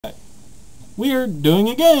we are doing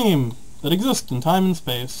a game that exists in time and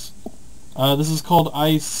space. This is called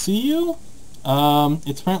I See You.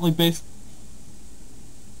 It's apparently based...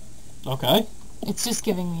 Okay. It's just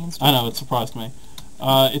giving me instructions. I know, it surprised me.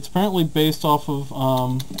 It's apparently based off of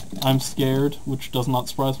Imscared, which does not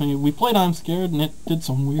surprise me. We played Imscared, and it did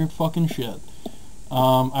some weird fucking shit.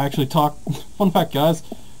 I actually talked... Fun fact, guys.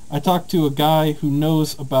 I talked to a guy who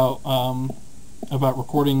knows about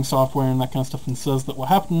recording software and that kind of stuff, and says that what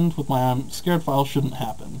happened with my Imscared file shouldn't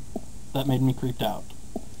happen. That made me creeped out.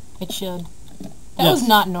 It should. That was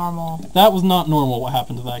not normal. That was not normal what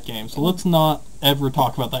happened to that game, so let's not ever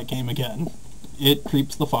talk about that game again. It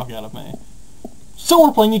creeps the fuck out of me. So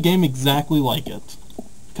we're playing a game exactly like it.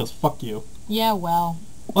 Because fuck you. Yeah, well.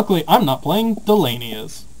 Luckily, I'm not playing, Delaney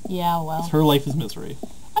is. Yeah, well. Her life is misery.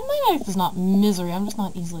 My life is not misery, I'm just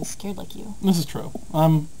not easily scared like you. This is true.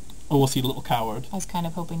 I'm a wussy little coward. I was kind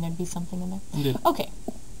of hoping there'd be something in there. Indeed. Okay.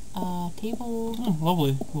 Table... Oh,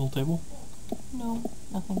 lovely little table. No,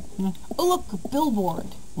 nothing. No. Oh look, a billboard.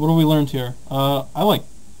 What have we learned here? I like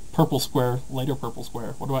purple square, lighter purple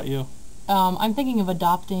square. What about you? I'm thinking of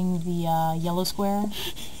adopting the, yellow square.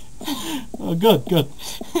 Good, good.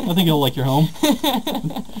 I think you'll like your home.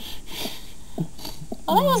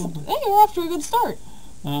 Oh, hey, we're off to a good start.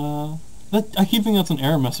 I keep thinking that's an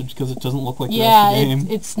error message because it doesn't look like the yeah, rest of the game.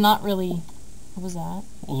 it's not really... What was that?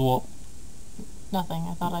 What was what? Nothing.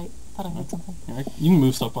 I thought I heard something. Yeah, you can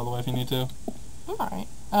move stuff, by the way, if you need to. Alright.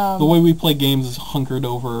 The way we play games is hunkered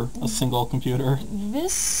over a single computer.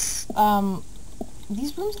 These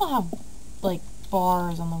rooms all have, like,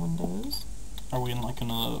 bars on the windows. Are we in, like, in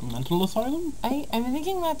a mental asylum? I'm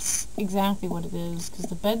thinking that's exactly what it is, because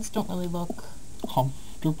the beds don't really look...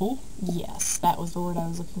 Comfortable? Yes, that was the word I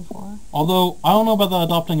was looking for. Although, I don't know about that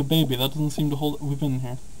adopting a baby. That doesn't seem to hold... We've been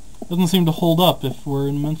here. Doesn't seem to hold up if we're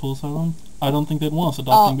in a mental asylum. I don't think they'd want us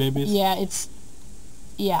adopting babies. Yeah, it's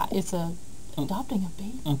adopting a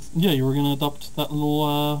baby. Yeah, you were gonna adopt that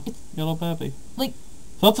little, yellow baby. Like...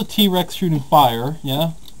 So that's a T-Rex shooting fire,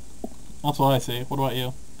 yeah? That's what I see. What about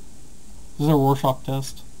you? Is there a Rorschach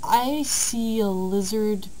test? I see a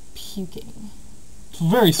lizard puking. It's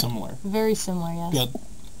very similar. Very similar, yes. Good.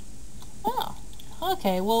 Oh.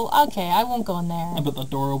 Okay, well, okay, I won't go in there. I bet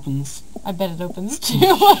that door opens. I bet it opens, too.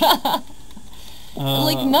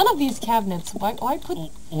 Like, none of these cabinets, why put...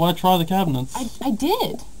 Why try the cabinets? I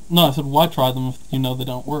did. No, I said why try them if you know they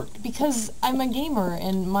don't work? Because I'm a gamer,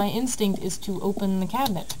 and my instinct is to open the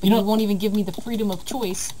cabinet. But you won't even give me the freedom of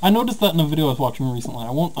choice. I noticed that in a video I was watching recently.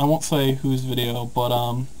 I won't say whose video,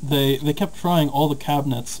 but they kept trying all the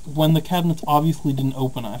cabinets when the cabinets obviously didn't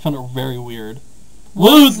open. I found it very weird.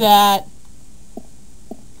 What is that?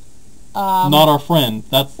 Not our friend.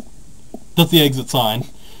 That's the exit sign.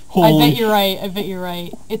 Holy I bet you're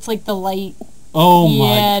right. It's like the light. Oh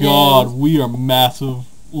my god, we are massive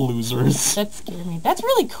losers. That scared me. That's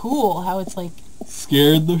really cool how it's like...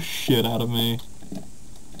 Scared the shit out of me.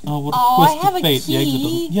 Oh, what a twist of fate. The exit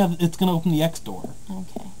doesn't... Yeah, it's gonna open the X door.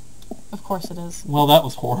 Okay. Of course it is. Well, that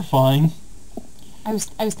was horrifying. I was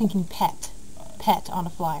thinking pet. Pet on a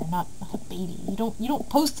flyer, not a baby. You don't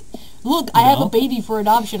post... Look, I have a baby for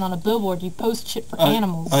adoption on a billboard. You post shit for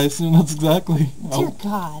animals. I assume that's exactly... Dear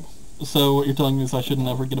God. So what you're telling me is I should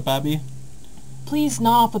never get a babby? Please,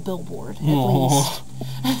 not off a billboard, at least.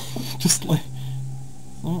 Just like...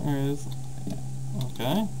 There it is.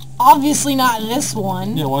 Okay. Obviously not this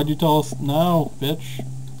one. Yeah, why'd you tell us now, bitch?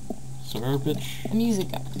 Sir, bitch. The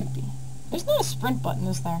music got creepy. There's not a sprint button,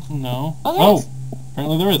 is there? No. Oh, there is.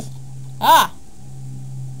 Apparently there is. Ah!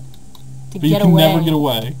 But you can never get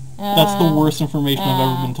away. That's the worst information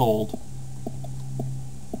I've ever been told.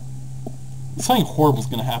 Something horrible's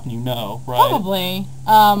gonna happen, you know, right? Probably.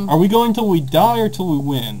 Are we going till we die or till we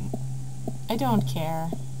win? I don't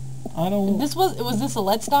care. I don't... Was this a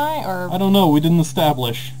let's die, or... I don't know, we didn't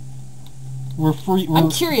establish. We're free...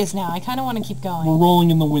 I'm curious now, I kind of want to keep going. We're rolling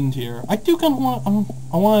in the wind here. I do kind of want...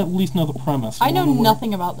 I want to at least know the premise. I know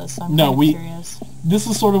nothing about this, so I'm kind of curious. This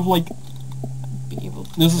is sort of like...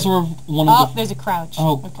 This is sort of one of the... Oh, there's a crouch.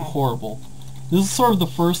 Oh, okay. Horrible. This is sort of the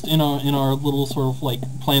first in our little sort of like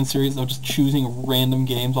planned series of just choosing random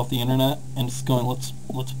games off the internet and just going, let's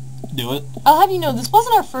do it. I'll have you know, this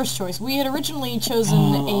wasn't our first choice. We had originally chosen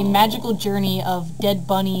a magical journey of dead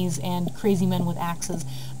bunnies and crazy men with axes,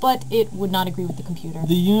 but it would not agree with the computer.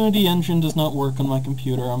 The Unity engine does not work on my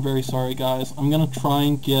computer. I'm very sorry, guys. I'm gonna try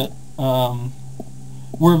and get...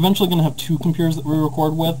 We're eventually going to have two computers that we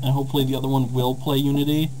record with, and hopefully the other one will play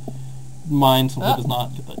Unity. Mine simply does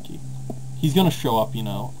not. Get that key. He's going to show up, you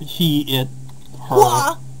know. He, it, her.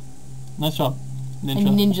 Wah! Nice job. Ninja.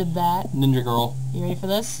 I ninja'd that. Ninja girl. You ready for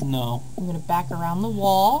this? No. I'm going to back around the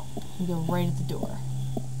wall. You go right at the door.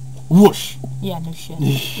 Whoosh! Yeah, no shit.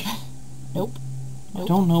 Nope. I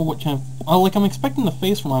don't know what kind of... I'm expecting the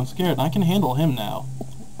face from I'm Scared, and I can handle him now.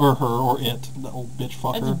 Or her, or it. That old bitch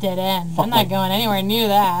fucker. That's a dead end. Fuck I'm not going anywhere near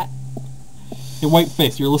that. Hey,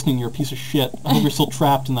 Whiteface, you're listening, you're a piece of shit. I hope you're still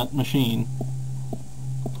trapped in that machine.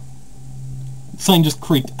 Something just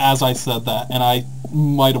creaked as I said that, and I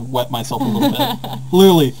might have wet myself a little bit.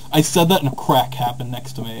 Literally, I said that and a crack happened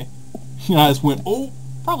next to me. And I just went, oh!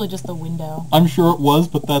 Probably just the window. I'm sure it was,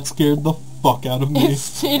 but that scared the fuck out of me.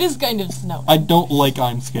 It is kind of snowing. I don't like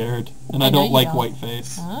I'm Scared, and I don't like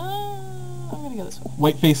Whiteface. I'm gonna go this way.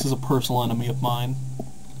 Whiteface is a personal enemy of mine.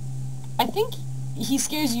 I think he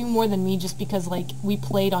scares you more than me just because, like, we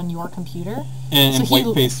played on your computer. And so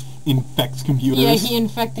Whiteface infects computers. Yeah, he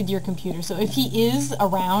infected your computer. So if he is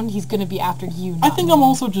around, he's gonna be after you, not I think me. I'm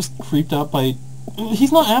also just creeped out by...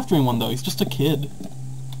 He's not after anyone, though. He's just a kid.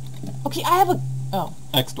 Okay, I have a... Oh.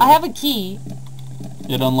 X-door. I have a key.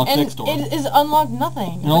 It unlocked the X-door. It is unlocked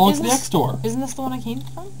nothing. It unlocks the X-door. Isn't this the one I came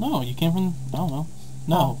from? No, you came from... I don't know.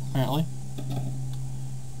 No, apparently.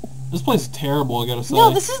 This place is terrible, I gotta say.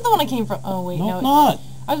 No, this is the one I came from. Oh, wait, no. It's not.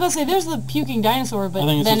 I was about to say, there's the puking dinosaur, but I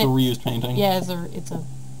think it's then just a reused painting. Yeah, it's a...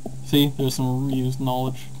 See, there's some reused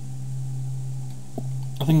knowledge.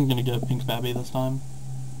 I think I'm gonna get a pink babby this time.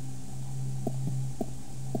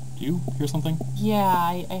 Do you hear something? Yeah,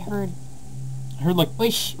 I heard... I heard, like...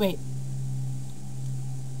 Wait.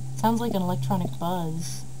 Sounds like an electronic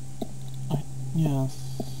buzz. Yes.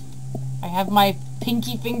 I have my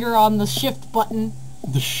pinky finger on the shift button.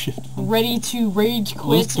 The shift button. Ready to rage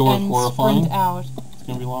quit and horrifying. sprint out. It's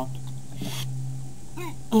gonna be locked.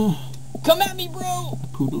 Come at me, bro!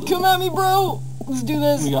 Poodle. Come at me, bro! Let's do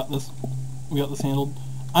this. We got this. We got this handled.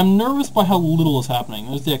 I'm nervous by how little is happening.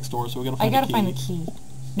 There's the X-door, so we gotta find the key. I gotta find the key.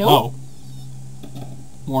 Nope. Oh.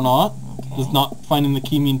 Or not? Okay. Does not finding the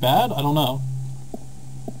key mean bad? I don't know.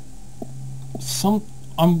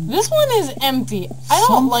 This one is empty. I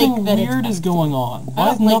don't like that it's Something weird is going on.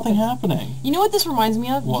 Why is nothing happening? You know what this reminds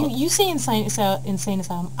me of? What? You say insane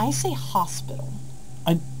asylum. I say hospital.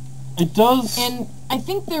 It does... And I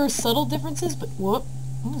think there are subtle differences, but whoop.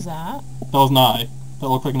 What was that? That was an eye. That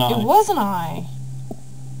looked like an eye. It was an eye.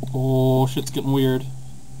 Oh, shit's getting weird.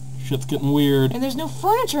 Shit's getting weird. And there's no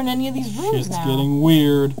furniture in any of these rooms now. Shit's getting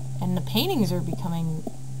weird. And the paintings are becoming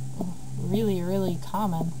really, really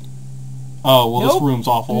common. Oh, well, this room's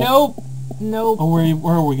awful. Nope. Oh,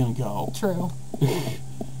 where are we gonna go? True.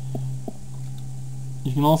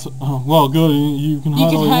 You can also... Oh, well, good. You can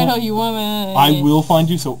hide all you want. I will find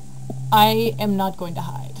you, so... I am not going to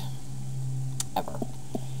hide. Ever.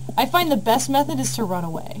 I find the best method is to run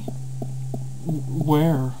away.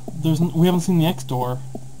 Where? We haven't seen the X-door.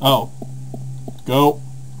 Oh. Go.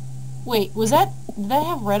 Wait, did that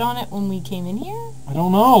have red on it when we came in here? I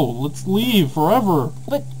don't know. Let's leave forever.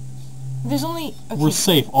 But there's only... Okay. We're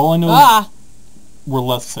safe. All I know is we're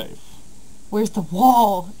less safe. Where's the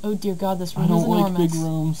wall? Oh dear God, this room is enormous. I don't like big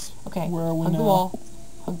rooms. Okay, where are we hug now? the wall.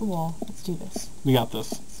 Hug the wall. Let's do this. We got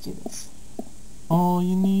this. Let's do this. All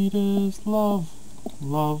you need is love.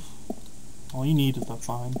 Love. All you need is that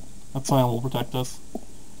sign. That sign will protect us.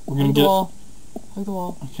 We're gonna get... Hug the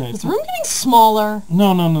wall. Okay. Is the room getting smaller?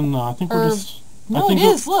 No. I think we're just... No, it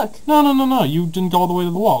is. Look. No. You didn't go all the way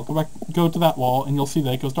to the wall. Go to that wall, and you'll see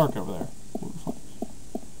that it goes dark over there.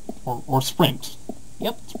 Or sprint.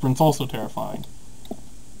 Yep. Sprint's also terrifying.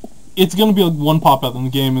 It's gonna be like one pop out, and the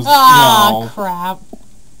game is... crap.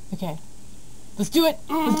 Okay. Let's do it.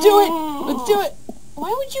 Let's do it. Let's do it.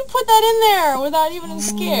 Why would you put that in there without even a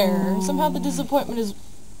scare? Somehow the disappointment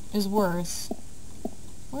is worse.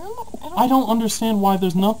 Where am I don't understand why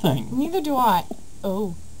there's nothing. Neither do I.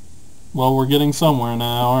 Oh. Well, we're getting somewhere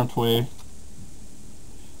now, aren't we?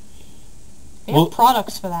 They have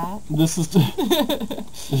products for that. This is...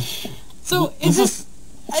 So, is this...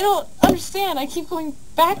 I don't understand. I keep going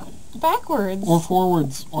backwards. Or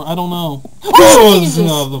forwards. Or I don't know. Oh, Jesus!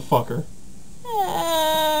 The fucker.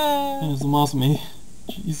 There's the mouse me.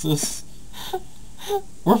 Jesus.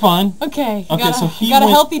 We're fine. Okay. Okay, so he got a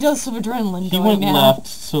healthy dose of adrenaline He going went now. left,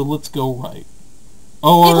 so let's go right.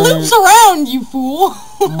 Oh, it loops around, you fool!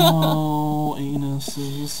 Oh,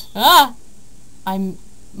 anuses. I'm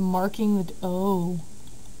marking the... Oh,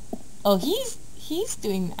 he's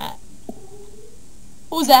doing that.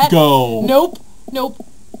 What was that? Go. Nope.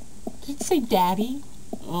 Did it say daddy?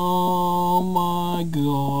 Oh my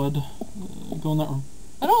God. Go in that room.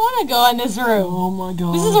 I don't want to go in this room. Oh my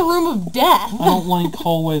God. This is a room of death. I don't like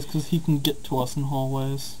hallways because he can get to us in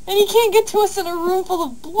hallways. And he can't get to us in a room full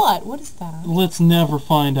of blood. What is that? Let's never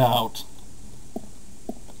find out.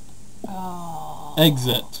 Oh.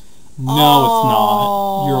 Exit. No, it's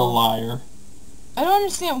not. You're a liar. I don't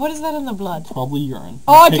understand. What is that in the blood? Probably urine.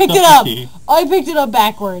 Oh, I picked it up! Key. I picked it up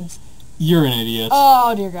backwards. You're an idiot.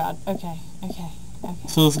 Oh, dear God. Okay.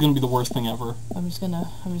 So this is gonna be the worst thing ever. I'm just gonna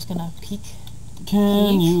peek.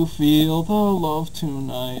 Can you feel the love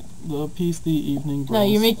tonight? The peace the evening brings. No,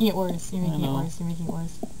 you're making it worse. You're making it worse.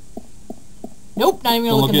 Nope, not even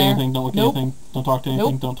gonna look in there. Anything, don't look at anything. Don't talk to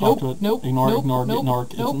anything. Don't talk to it. Ignore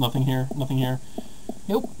it. It's nothing here. Nothing here.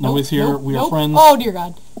 Nobody's here. We are friends. Oh, dear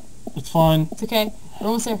God. It's fine. It's okay. We're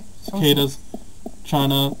almost there. Cicadas.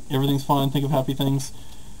 China. Everything's fine. Think of happy things.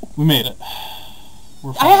 We made it.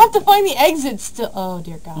 We're fine. I have to find the exit still. Oh,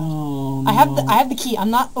 dear God. Oh, I have the key. I'm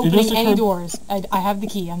not opening any doors. I have the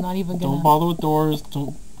key. I'm not even gonna... Don't bother with doors.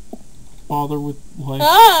 Don't bother with, like...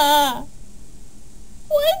 Ah!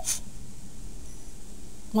 What?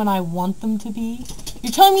 When I want them to be?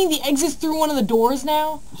 You're telling me the exit's through one of the doors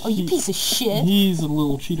now? Oh, you piece of shit. He's a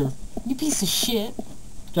little cheater. You piece of shit.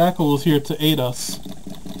 Jackal is here to aid us.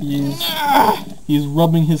 He's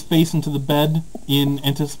rubbing his face into the bed in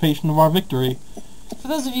anticipation of our victory. For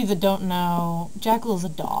those of you that don't know, Jackal is a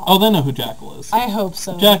dog. Oh, they know who Jackal is. I hope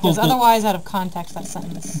so, because otherwise, out of context, that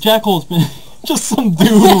sentence. Jackal's been just some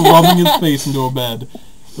dude rubbing his face into a bed.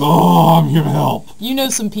 Oh, I'm here to help. You know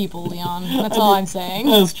some people, Leon. That's all I'm saying.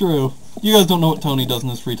 That's true. You guys don't know what Tony does in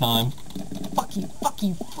his free time. Fuck you, fuck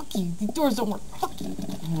you, fuck you. These doors don't work. Fuck you.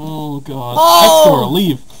 Oh, God. Oh! Next door,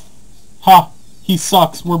 leave. Ha! He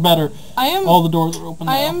sucks. We're better. All the doors are open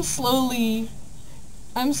now. I'm slowly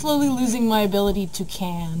losing my ability to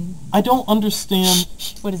can. I don't understand.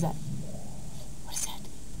 Shh. What is that? What is that?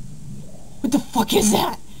 What the fuck is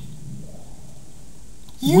that?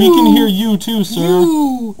 We can hear you too, sir.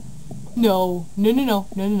 No.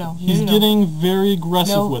 He's getting very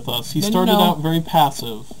aggressive with us. He started out very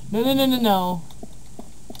passive. No.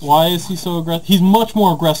 Why is he so aggressive? He's much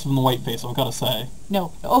more aggressive than the white face, I've got to say.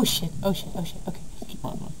 No. Oh shit. Okay. Keep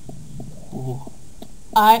running. Ooh.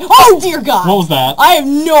 Oh dear God! What was that? I have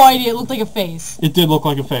no idea. It looked like a face. It did look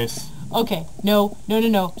like a face. Okay. No.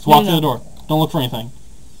 Just walk through the door. Don't look for anything.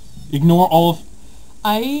 Ignore all of...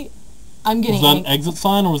 I'm getting... Was that an exit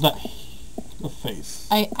sign or was that a face?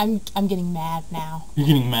 I'm getting mad now. You're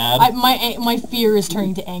getting mad? My fear is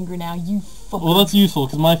turning to anger now. You fucker. Well, that's useful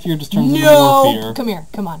because my fear just turns into more fear. Come here.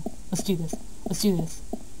 Come on. Let's do this.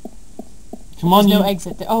 Come on, There's no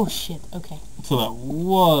exit there. Oh shit. Okay. So that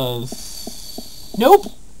was... Nope.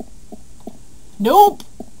 No,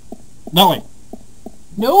 wait.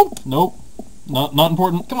 Nope. Not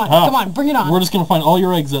important. Come on. Bring it on. We're just gonna find all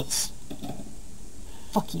your exits.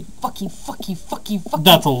 Fuck you.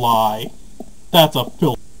 That's a lie. That's a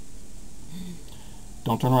filth.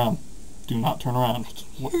 Don't turn around. Do not turn around.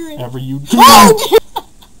 Whatever you do. Oh,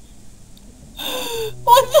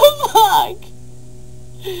 what the fuck?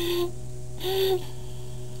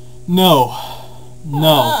 No.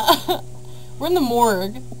 We're in the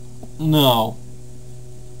morgue. No.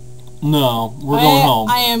 We're going home.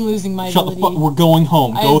 I am losing my ability. Shut the fuck. We're going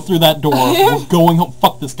home. Go through that door. We're going home.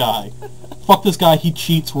 Fuck this guy. Fuck this guy. He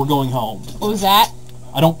cheats. We're going home. What was that?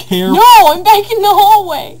 I don't care. No, I'm back in the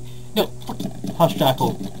hallway. No. Fuck you. Hush,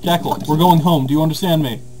 Jackal. We're going home. Do you understand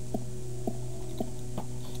me?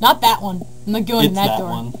 Not that one. I'm not going in that door.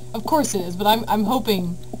 One. Of course it is, but I'm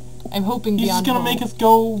hoping beyond. He's just gonna make us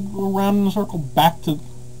go around in a circle back to...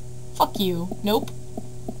 Fuck you. Nope.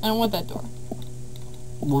 I don't want that door.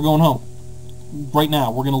 We're going home. Right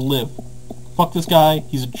now. We're gonna live. Fuck this guy.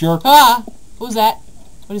 He's a jerk. What was that?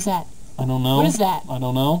 What is that? I don't know. What is that? I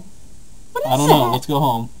don't know. What is I don't know. Let's go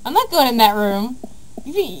home. I'm not going in that room.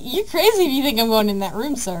 You're crazy if you think I'm going in that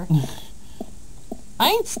room, sir. I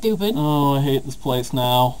ain't stupid. Oh, I hate this place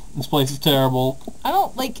now. This place is terrible. I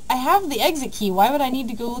have the exit key. Why would I need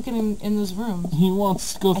to go looking in those rooms? He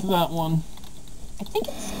wants to go through that one. I think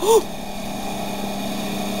it's...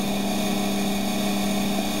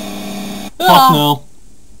 Fuck no.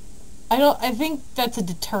 I think that's a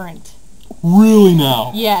deterrent. Really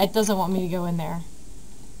now? Yeah, it doesn't want me to go in there.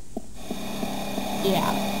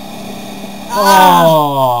 Yeah.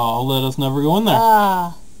 Oh, let us never go in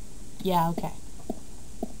there. Yeah, okay.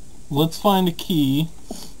 Let's find a key.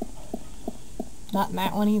 Not in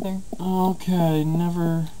that one either. Okay,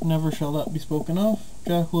 never shall that be spoken of.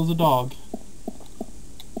 Jackal is a dog.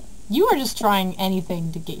 You are just trying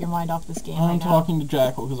anything to get your mind off this game right now. I'm talking to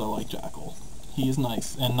Jackal because I like Jackal. He is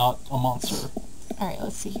nice and not a monster. Alright,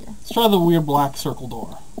 let's see here. Let's try the weird black circle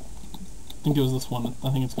door. I think it was this one. I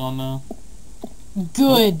think it's gone now.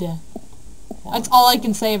 Good. That's all I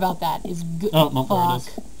can say about that is good. Oh, no, there it is.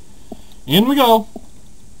 In we go.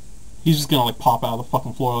 He's just gonna, like, pop out of the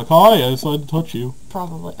fucking floor like, hi, I decided to touch you.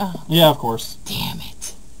 Probably. Yeah, of course. Damn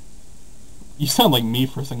it. You sound like me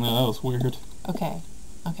for a second. That was weird. Okay.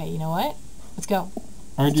 Okay, you know what? Let's go.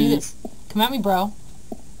 Alright, Let's do this. Come at me, bro.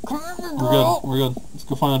 Come at me, We're bro. good. We're good. Let's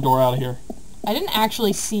go find a door out of here. I didn't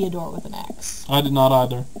actually see a door with an X. I did not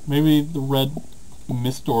either. Maybe the red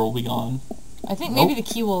mist door will be gone. I think maybe the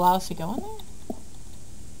key will allow us to go in there.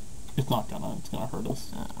 It's not gonna. It's gonna hurt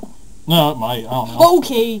us. Oh. No, it might. I don't know.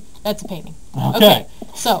 Okay, that's a painting. Okay.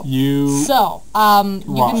 So You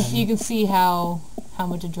can see how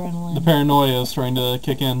much adrenaline. The paranoia is trying to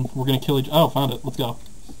kick in. We're gonna kill each. Oh, found it. Let's go.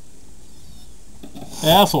 Hey,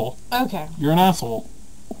 asshole. Okay. You're an asshole.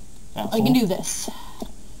 Asshole. I can do this.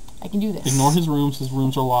 I can do this. Ignore his rooms. His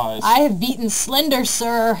rooms are lies. I have beaten Slender,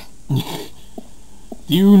 sir.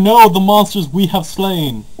 Do you know the monsters we have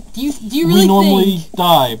slain? Do you really we normally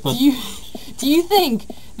die, but do you think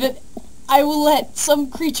that I will let some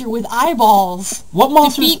creature with eyeballs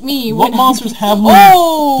defeat me? What monsters have we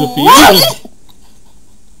defeated? What?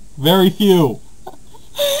 Very few.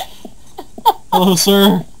 Hello,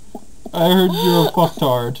 sir. I heard you're a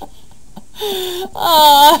fucktard.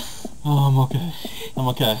 Oh, I'm okay. I'm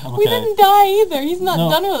okay. I'm okay. We didn't die either. He's not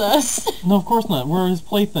done with us. No, of course not. We're his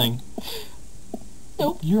plaything.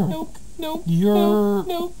 Nope. Nope. You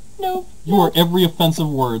are every offensive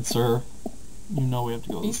word, sir. You know we have to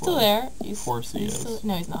go this way. He's still there. Of course he is.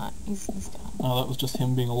 No, he's not. He's gone. Oh, that was just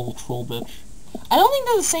him being a little troll bitch. I don't think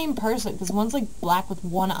they're the same person, because one's like black with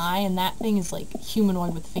one eye, and that thing is like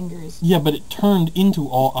humanoid with fingers. Yeah, but it turned into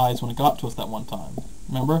all eyes when it got to us that one time.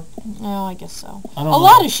 Remember? Oh, I guess so. I don't know. A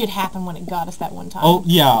lot of shit happened when it got us that one time. Oh,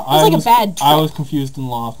 yeah. It was like a bad trip. I was confused and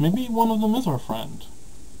lost. Maybe one of them is our friend.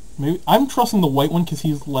 Maybe I'm trusting the white one because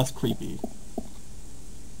he's less creepy.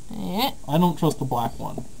 Eh. I don't trust the black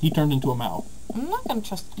one. He turned into a mouth. I'm not gonna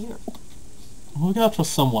trust either. We gotta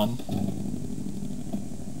trust someone.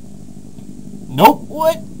 Nope.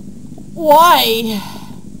 What? Why?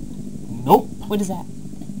 Nope. What is that?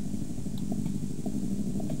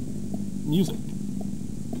 Music.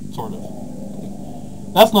 Sort of.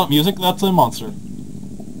 That's not music, that's a monster.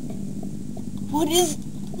 What is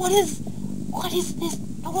this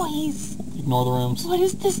noise? Ignore the rooms. What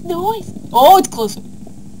is this noise? Oh, it's closer.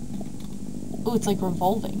 Oh, it's like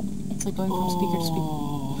revolving. It's like going from speaker to speaker.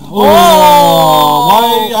 Oh!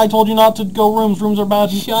 Why? I told you not to go rooms. Rooms are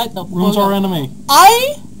bad. Shut the fuck up. Rooms are our enemy.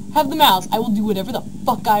 I have the mouse. I will do whatever the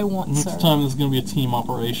fuck I want, sir. Next time this is going to be a team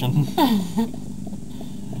operation.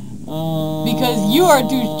 Because you are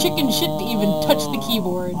too chicken shit to even touch the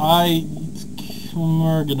keyboard. I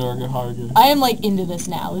am like into this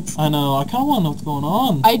now. I know. I kind of want to know what's going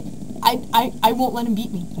on. I won't let him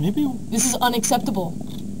beat me. Maybe. This is unacceptable.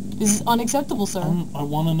 This is unacceptable, sir. I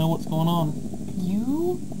want to know what's going on.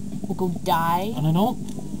 You will go die. And I don't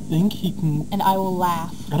think he can... And I will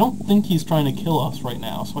laugh. I don't think he's trying to kill us right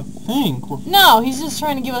now, so I think we're... No, he's just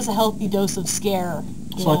trying to give us a healthy dose of scare.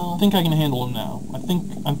 So I think I can handle him now. I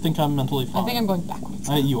think I'm mentally fine. I think I'm going backwards.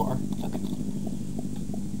 You are. Okay.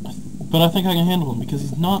 But I think I can handle him because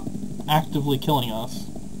he's not actively killing us.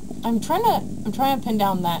 I'm trying to pin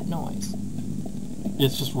down that noise.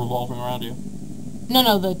 It's just revolving around you.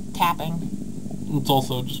 No, the tapping. It's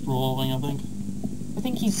also just revolving, I think. I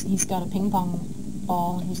think he's got a ping pong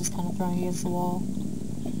ball and he's just kind of throwing it against the wall.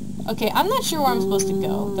 Okay, I'm not sure where I'm supposed to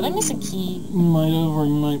go. Did I miss a key? You might have, or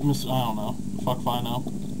you might miss... I don't know. Fuck if I know.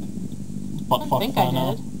 But fuck if I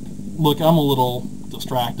know. Look, I'm a little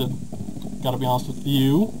distracted. Gotta be honest with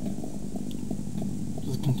you.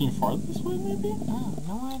 Does it continue farther this way, maybe? Oh,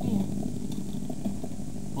 no idea.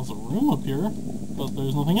 There's a room up here, but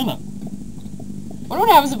there's nothing in it. I wonder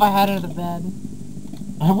what happens if I hide under the bed.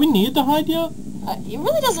 Have we needed to hide yet? It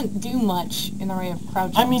really doesn't do much in the way of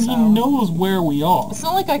crouching. I mean, he knows where we are. It's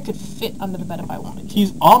not like I could fit under the bed if I wanted to.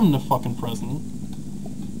 He's omnifucking-present.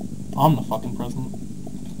 Omnifucking-present.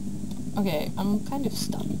 Okay, I'm kind of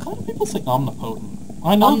stuck. Why do people say omnipotent?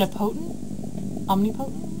 I know. Omnipotent?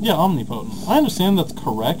 Omnipotent? Yeah, omnipotent. I understand that's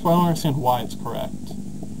correct, but I don't understand why it's correct.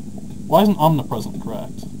 Why isn't omnipresent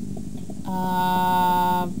correct?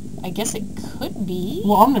 I guess it could be.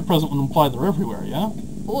 Well, omnipresent would imply they're everywhere, yeah?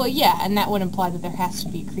 Well, yeah, and that would imply that there has to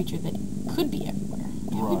be a creature that could be everywhere.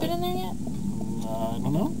 Have we been in there yet? I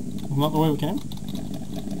don't know. Isn't that the way we came?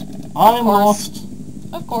 I'm lost.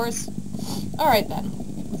 Of course. Alright then.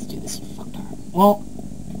 Let's do this, you fucktard. Well,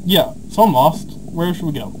 yeah, so I'm lost. Where should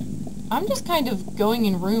we go? I'm just kind of going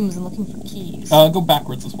in rooms and looking for keys. Go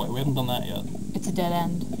backwards this way. We haven't done that yet. It's a dead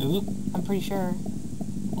end. Is it? I'm pretty sure.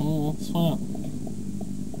 Oh, let's find out.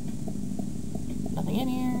 Nothing in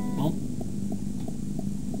here. Nope.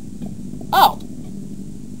 Oh!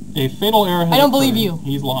 A fatal error. I don't believe you.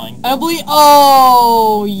 He's lying. I don't believe.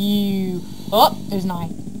 Oh, you. Oh, there's an eye.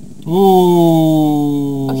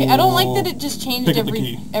 Ooh. Okay, I don't like that it just changed Pick up the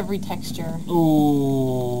key. every texture.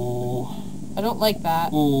 Ooh. I don't like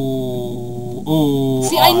that. Ooh. Ooh.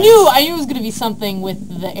 See, eyes. I knew it was gonna be something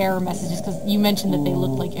with the error messages because you mentioned that they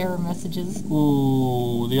looked like error messages.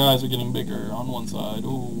 Ooh, the eyes are getting bigger on one side.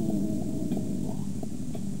 Ooh.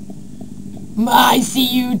 I see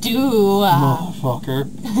you do. Motherfucker.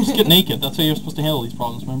 Just get naked. That's how you're supposed to handle these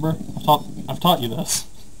problems, remember? I've taught you this.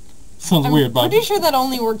 Sounds weird, but I'm pretty sure that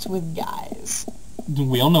only works with guys.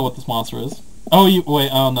 we all know what this monster is. Oh, wait,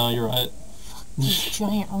 oh no, you're right. These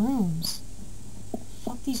giant rooms.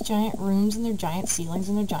 Fuck these giant rooms and their giant ceilings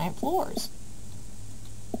and their giant floors.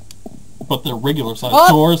 But they're regular sized Oh,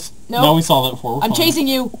 doors. nope. No, we saw that before. I'm chasing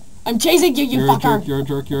you. I'm chasing you, you You're fucker. a jerk, you're a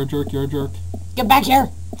jerk, you're a jerk, you're a jerk. Get back here.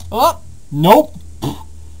 Oh. Nope.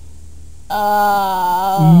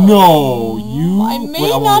 No, you... I may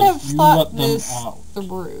not have thought this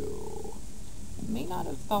through. May not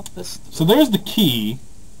have thought this through. So there's the key.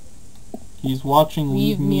 He's watching.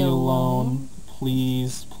 Leave Leave me me alone. alone.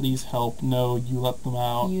 Please, please help. No, you let them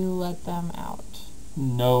out. You let them out.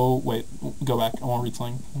 No, wait, go back. I want to read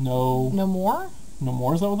something. No. No more? No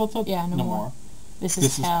more? Is that what that said? Yeah, no more. This is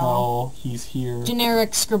This is hell. hell. He's here.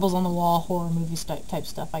 Generic scribbles on the wall, horror movie type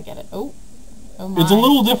stuff. I get it. Oh. Oh my. It's a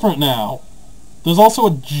little different now. There's also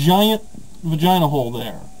a giant vagina hole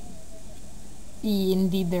there.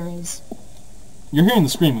 Indeed there is. You're hearing the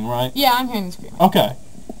screaming, right? Yeah, I'm hearing the screaming. Okay.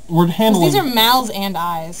 We're 'Cause handling... these are mouths and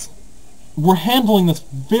eyes. We're handling this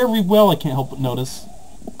very well, I can't help but notice.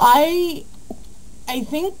 I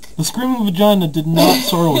think... The screaming vagina did not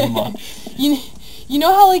startle you much. You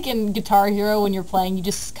know how, like, in Guitar Hero, when you're playing, you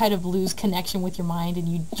just kind of lose connection with your mind and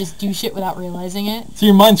you just do shit without realizing it? So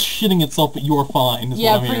your mind's shitting itself, but you're fine, is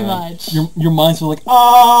Yeah, what I'm pretty hearing. much. Your mind's like,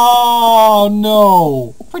 oh,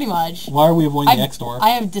 no! Pretty much. Why are we avoiding the X door?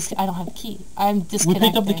 I don't have the key. I'm We disconnecting.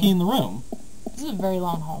 picked up the key in the room. This is a very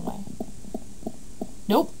long hallway.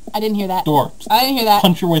 Nope, I didn't hear that. Door. I didn't hear that.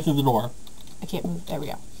 Punch your way through the door. I can't move. There we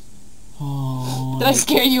go. Oh, Did I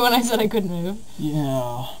scare you when I said I couldn't move?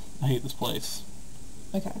 yeah. I hate this place.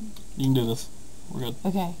 Okay. You can do this. We're good.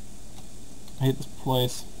 Okay. I hate this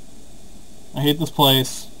place. I hate this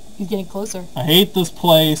place. He's getting closer. I hate this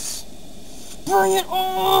place. Bring it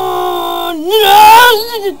on!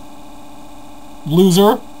 No!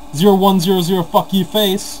 Loser. 0100 fuck you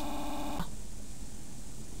face.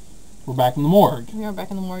 We're back in the morgue. We are back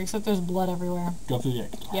in the morgue, except there's blood everywhere. Go through the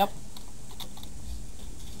exit. Yep.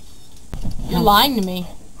 You're lying to me.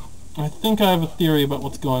 I think I have a theory about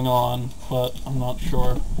what's going on, but I'm not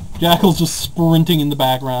sure. Jackal's just sprinting in the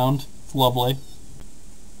background. It's lovely.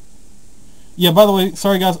 Yeah, by the way,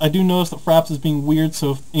 sorry guys, I do notice that Fraps is being weird,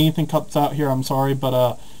 so if anything cuts out here, I'm sorry,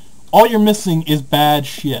 but all you're missing is bad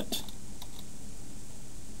shit.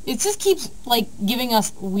 It just keeps, like, giving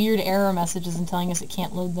us weird error messages and telling us it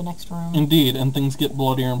can't load the next room. Indeed, and things get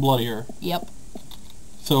bloodier and bloodier. Yep.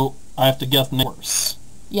 So, I have to guess worse.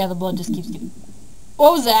 Yeah, the blood just keeps getting...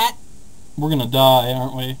 What was that? We're gonna die,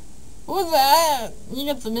 aren't we? What was that?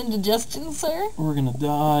 You got some indigestion, sir? We're gonna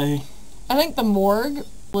die. I think the morgue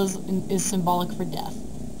is symbolic for death.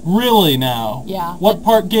 Really now? Yeah. What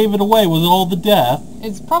part gave it away? Was it all the death?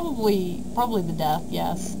 It's probably the death,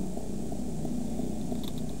 yes.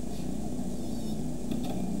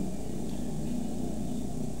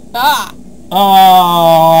 Ah!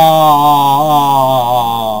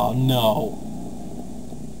 Ah, no.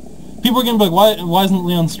 People are gonna be like, why isn't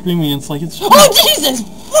Leon screaming? It's like, it's... Oh, Jesus!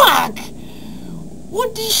 Fuck!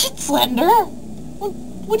 What the shit, Slender?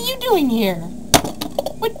 What are you doing here?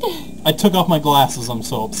 What the... I took off my glasses, I'm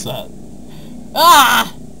so upset.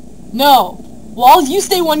 Ah! No. Walls, you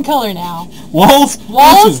stay one color now. Walls?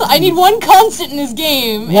 Walls, Listen. I need one constant in this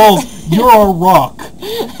game. Walls, you're our rock.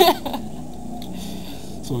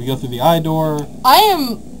 So we go through the eye door. I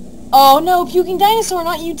am... Oh no, puking dinosaur,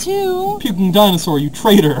 not you too. Puking dinosaur, you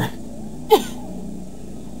traitor.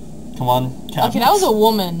 Come on, cabinets. Okay, that was a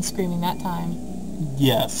woman screaming that time.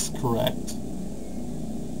 Yes, correct.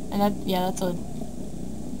 And that, yeah, that's a...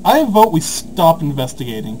 I vote we stop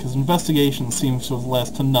investigating, because investigation seems to have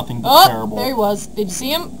led to nothing but Oh, terrible. there he was. Did you see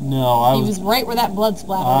him? No, He was right where that blood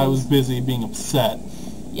splatter I was busy being upset.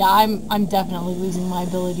 Yeah, I'm definitely losing my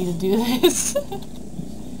ability to do this.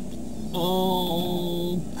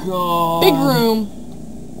 Oh, God. Big room.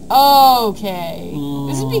 Okay.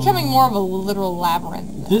 This is becoming more of a literal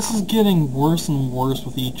labyrinth now. This is getting worse and worse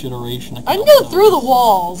with each iteration. I can go through the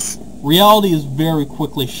walls. Reality is very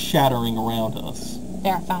quickly shattering around us.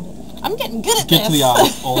 There, I found it. I'm getting good at Get this. to the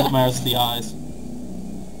eyes. All that matters is the eyes.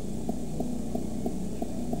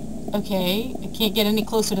 Okay, I can't get any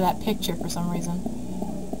closer to that picture for some reason.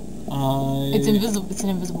 It's invisible. It's an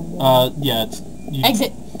invisible wall. Yeah,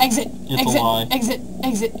 Exit! Exit! It's exit! a lie. Exit!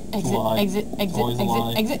 Exit! Exit! lie. Exit! It's Exit! always a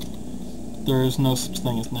lie. Exit! There's no such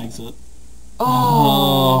thing as an exit.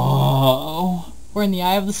 Oh. We're in the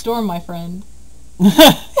eye of the storm, my friend. We're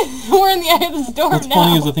in the eye of the storm What's now.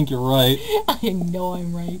 funny is I think you're right. I know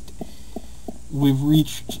I'm right. We've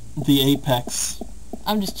reached the apex.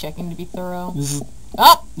 I'm just checking to be thorough. This is...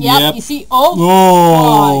 Oh, yep. You see?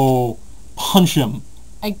 Oh, Punch him.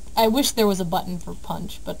 I wish there was a button for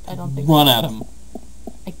punch, but I don't think. Run at him.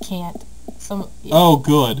 I can't. Yeah. Oh,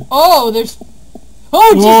 good. Oh, there's...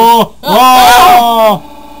 Oh, Jesus!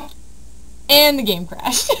 Oh! And the game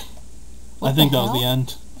crashed. I think that was the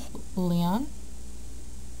end. Leon?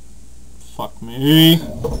 Fuck me.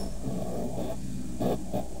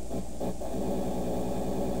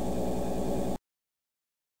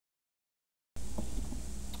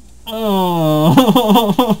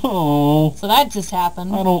 Oh. So that just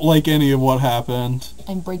happened. I don't like any of what happened.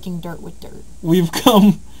 I'm breaking dirt with dirt. We've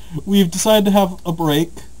decided to have a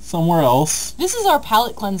break somewhere else. This is our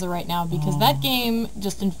palate cleanser right now because that game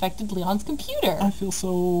just infected Leon's computer. I feel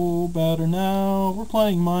so better now. We're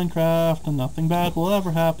playing Minecraft and nothing bad will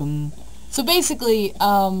ever happen. So basically,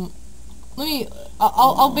 I'll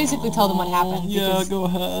basically tell them what happened. Yeah, go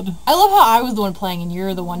ahead. I love how I was the one playing and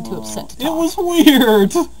you're the one too upset to talk. It was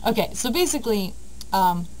weird. Okay, so basically,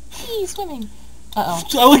 swimming. Uh-oh.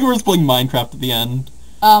 I like we were just playing Minecraft at the end.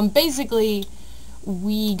 Basically,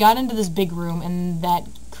 we got into this big room and that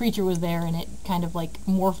creature was there and it kind of like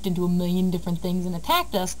morphed into a million different things and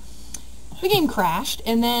attacked us. The game crashed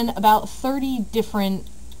and then about 30 different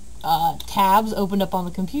tabs opened up on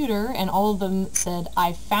the computer and all of them said,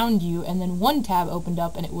 "I found you," and then one tab opened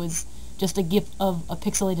up and it was just a gif of a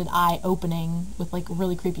pixelated eye opening with like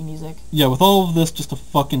really creepy music. Yeah, with all of this, just a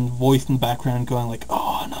fucking voice in the background going like,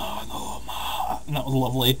 "Oh no, no, ma," and that was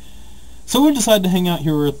lovely. So we decided to hang out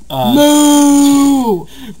here with Moo!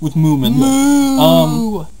 with Moomin.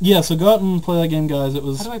 Moo! Yeah, so go out and play that game, guys. It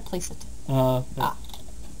was. How do I place it?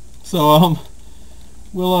 So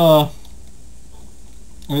we'll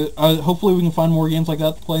hopefully we can find more games like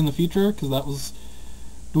that to play in the future, because that was...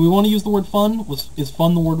 Do we want to use the word fun? Is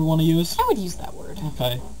fun the word we want to use? I would use that word.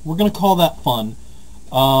 Okay. We're going to call that fun.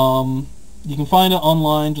 You can find it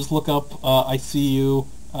online. Just look up I See You,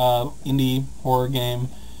 indie horror game.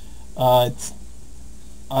 I'm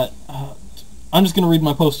just going to read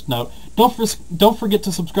my post note. Don't forget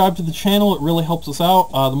to subscribe to the channel. It really helps us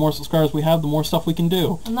out. The more subscribers we have, the more stuff we can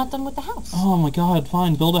do. I'm not done with the house. Oh my god,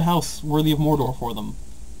 fine. Build a house worthy of Mordor for them.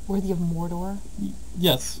 Worthy of Mordor?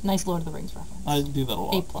 Yes. Nice Lord of the Rings reference. I do that a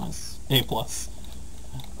lot. A+.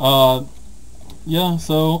 A+. Yeah,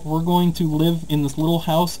 so we're going to live in this little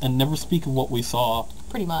house and never speak of what we saw.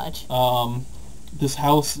 Pretty much. This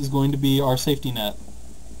house is going to be our safety net.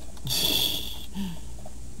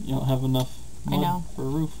 You don't have enough mud for a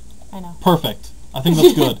roof? I know. Perfect. I think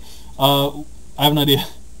that's good. I have an idea.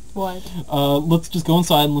 What? Let's just go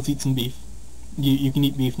inside and let's eat some beef. You can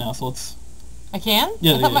eat beef now, so let's... I can?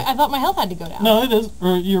 Yeah, I thought my health had to go down. No, it is.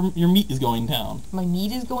 Or your meat is going down. My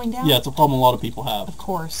meat is going down? Yeah, it's a problem a lot of people have. Of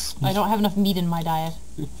course. I don't have enough meat in my diet.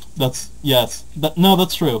 Yes. No,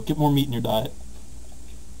 that's true. Get more meat in your diet.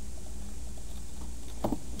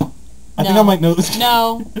 I think I might know this.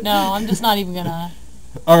 No, I'm just not even gonna...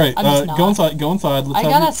 Alright, go inside. I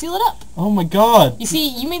gotta seal it up. Oh my god. You see,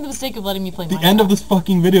 you made the mistake of letting me play Minecraft. The end of this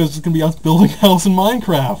fucking video is just gonna be us building a house in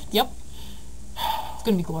Minecraft. Yep. It's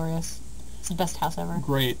gonna be glorious. It's the best house ever.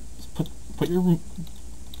 Great. Just put your...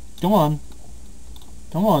 Come on.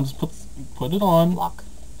 Come on, just put it on. Block.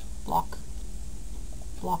 Block.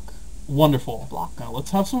 Block. Wonderful. Block. Now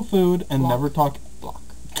let's have some food and never talk... Block.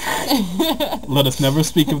 Let us never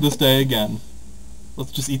speak of this day again.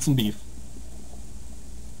 Let's just eat some beef.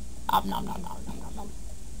 Nom nom nom nom nom nom.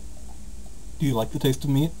 Do you like the taste of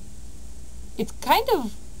meat? It's kind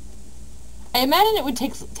of... I imagine it would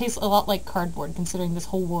taste a lot like cardboard, considering this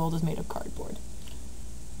whole world is made of cardboard.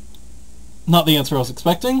 Not the answer I was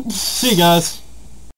expecting. See you guys.